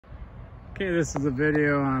Okay, this is a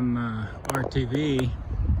video on RTV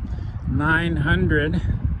 900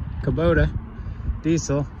 Kubota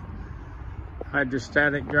diesel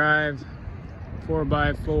hydrostatic drive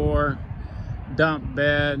 4x4 dump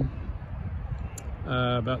bed,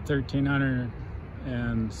 about 1,300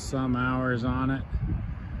 and some hours on it.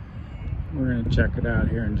 We're going to check it out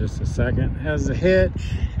here in just a second. Has the hitch,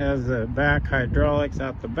 has the back hydraulics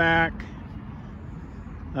out the back.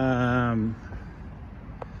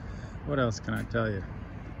 What else can I tell you?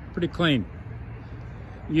 Pretty clean.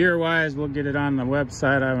 Year wise, we'll get it on the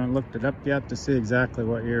website. I haven't looked it up yet to see exactly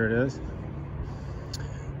what year it is,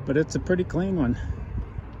 but it's a pretty clean one.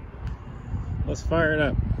 Let's fire it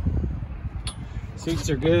up. Seats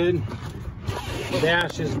are good,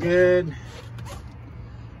 dash is good,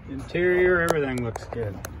 interior, everything looks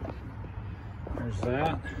good. There's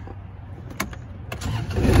that.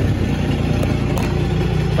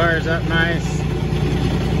 Fires up nice,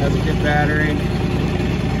 has a good battery.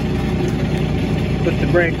 Put the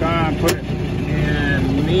brake on, put it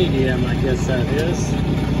in medium, I guess that is.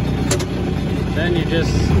 Then you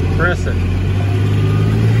just press it.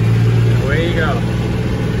 Away you go.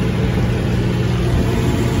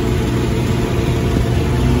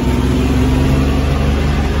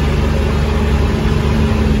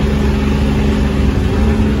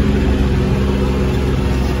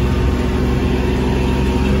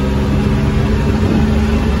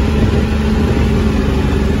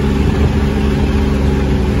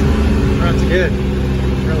 Good,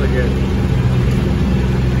 really good.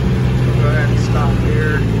 We'll go ahead and stop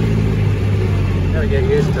here. Gotta get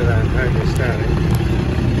used to that hydrostatic.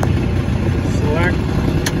 Select,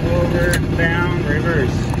 over, down,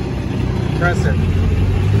 reverse. Press it.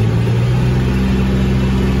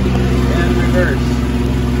 And reverse.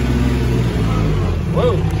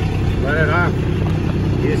 Whoa, let it off.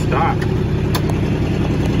 You stop.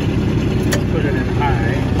 Put it in high.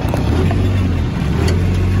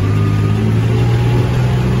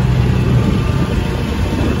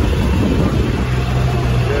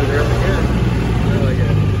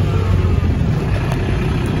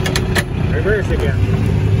 Reverse again.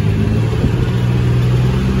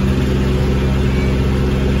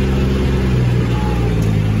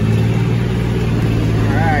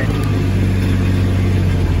 Alright.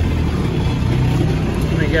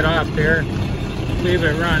 Let me get off here. Leave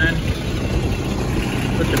it running.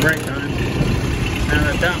 Put the brake on.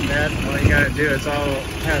 Now the dump bed, all you gotta do is all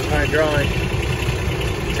has hydraulic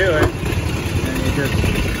to it. And you just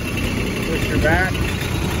push her back.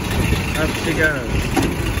 Up she goes.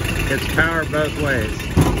 It's power both ways.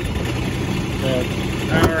 So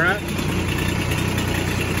power up.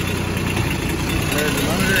 There's the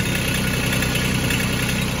motor.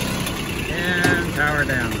 And power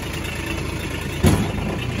down.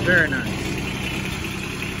 Very nice.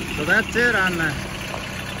 So that's it on the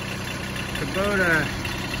Kubota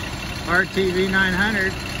RTV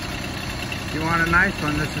 900. If you want a nice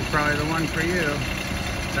one, this is probably the one for you.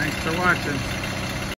 Thanks for watching.